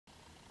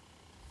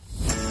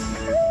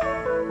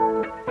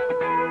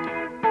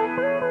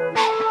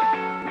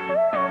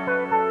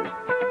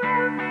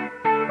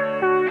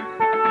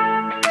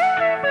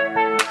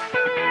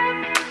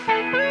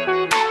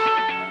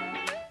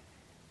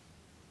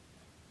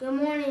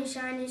morning,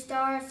 shining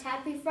stars.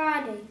 Happy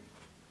Friday.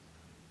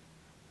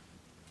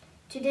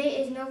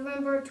 Today is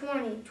November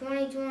 20,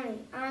 2020.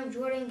 I'm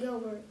Jordan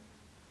Gilbert.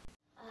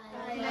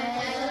 I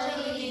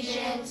pledge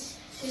allegiance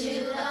to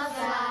the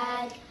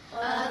flag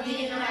of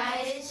the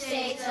United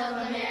States of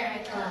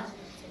America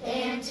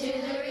and to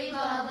the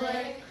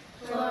republic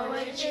for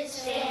which it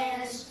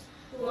stands,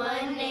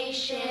 one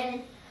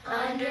nation,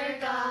 under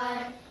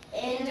God,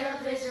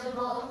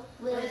 indivisible,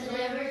 with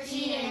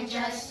liberty and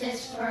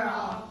justice for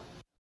all.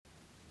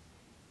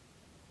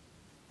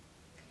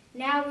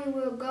 Now we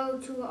will go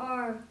to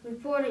our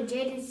reporter,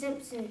 Jaden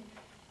Simpson,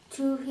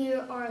 to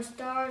hear our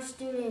star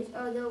students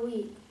of the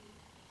week.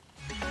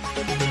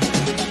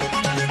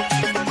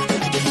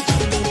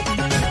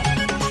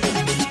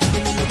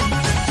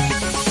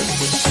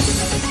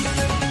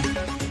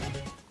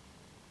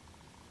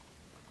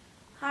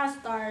 Hi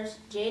Stars,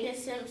 Jaden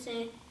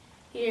Simpson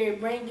here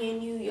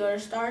bringing you your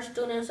star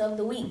students of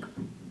the week.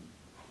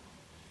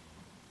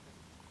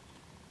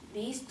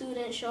 These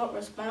students showed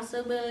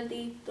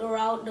responsibility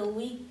throughout the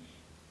week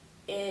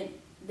in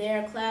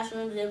their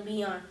classrooms and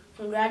beyond.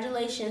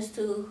 Congratulations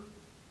to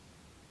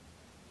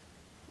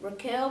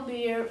Raquel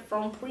Beard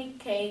from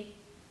pre-K,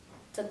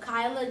 to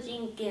Kyla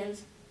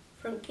Jenkins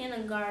from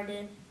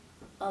kindergarten,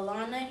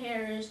 Alana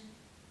Harris,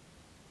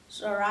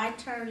 Sarai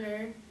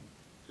Turner,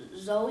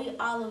 Zoe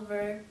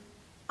Olive,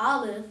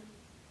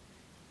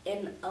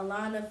 and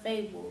Alana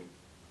Fable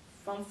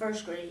from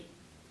first grade.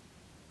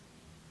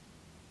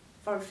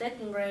 From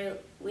second grade,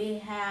 we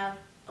have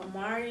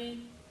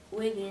Amari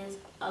Wiggins,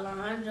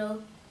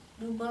 Alejandro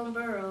Dubon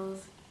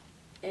Burrows,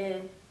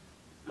 and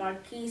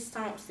Marquise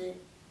Thompson.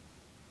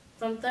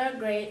 From third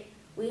grade,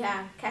 we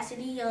have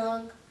Cassidy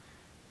Young,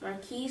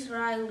 Marquise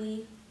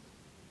Riley,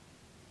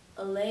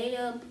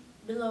 Alea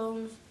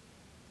Belones,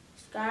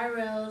 Sky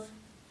Rails,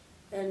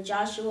 and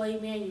Joshua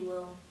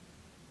Emmanuel.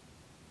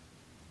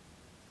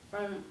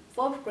 From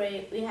fourth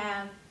grade, we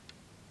have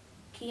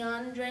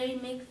Keandre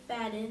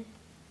McFadden,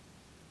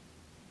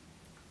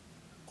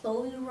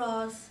 Chloe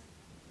Ross,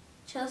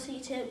 Chelsea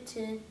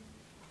Tipton,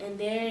 and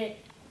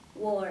Derek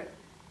Ward.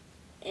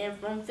 And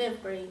from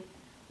fifth grade,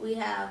 we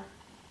have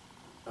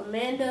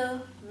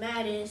Amanda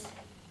Mattis,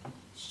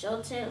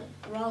 Shelton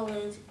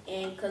Rollins,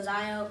 and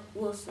Keziah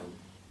Wilson.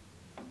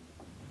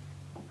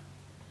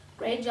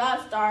 Great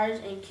job, Stars,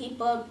 and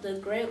keep up the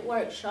great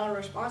work showing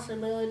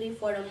responsibility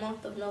for the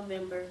month of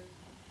November.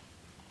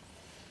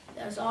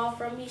 That's all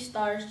from me,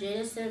 Stars.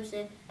 Jaden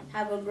Simpson.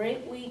 Have a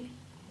great week,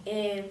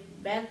 and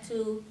back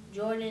to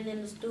Jordan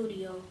in the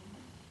studio.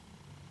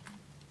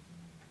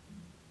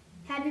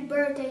 Happy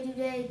birthday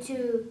today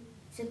to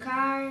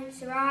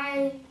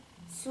Sarai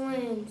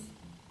Swins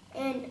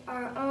and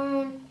our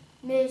own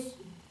Miss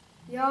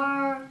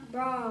Yar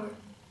Brar.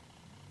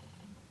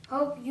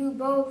 Hope you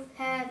both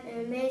have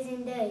an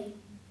amazing day.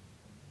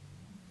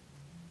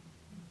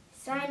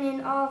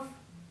 Signing off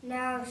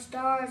now,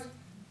 Stars.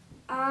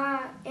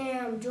 I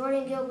am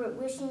Jordan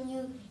Gilbert wishing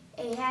you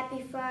a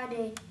happy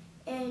Friday.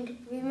 And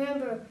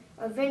remember,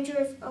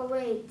 adventures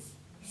awaits,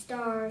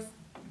 Stars.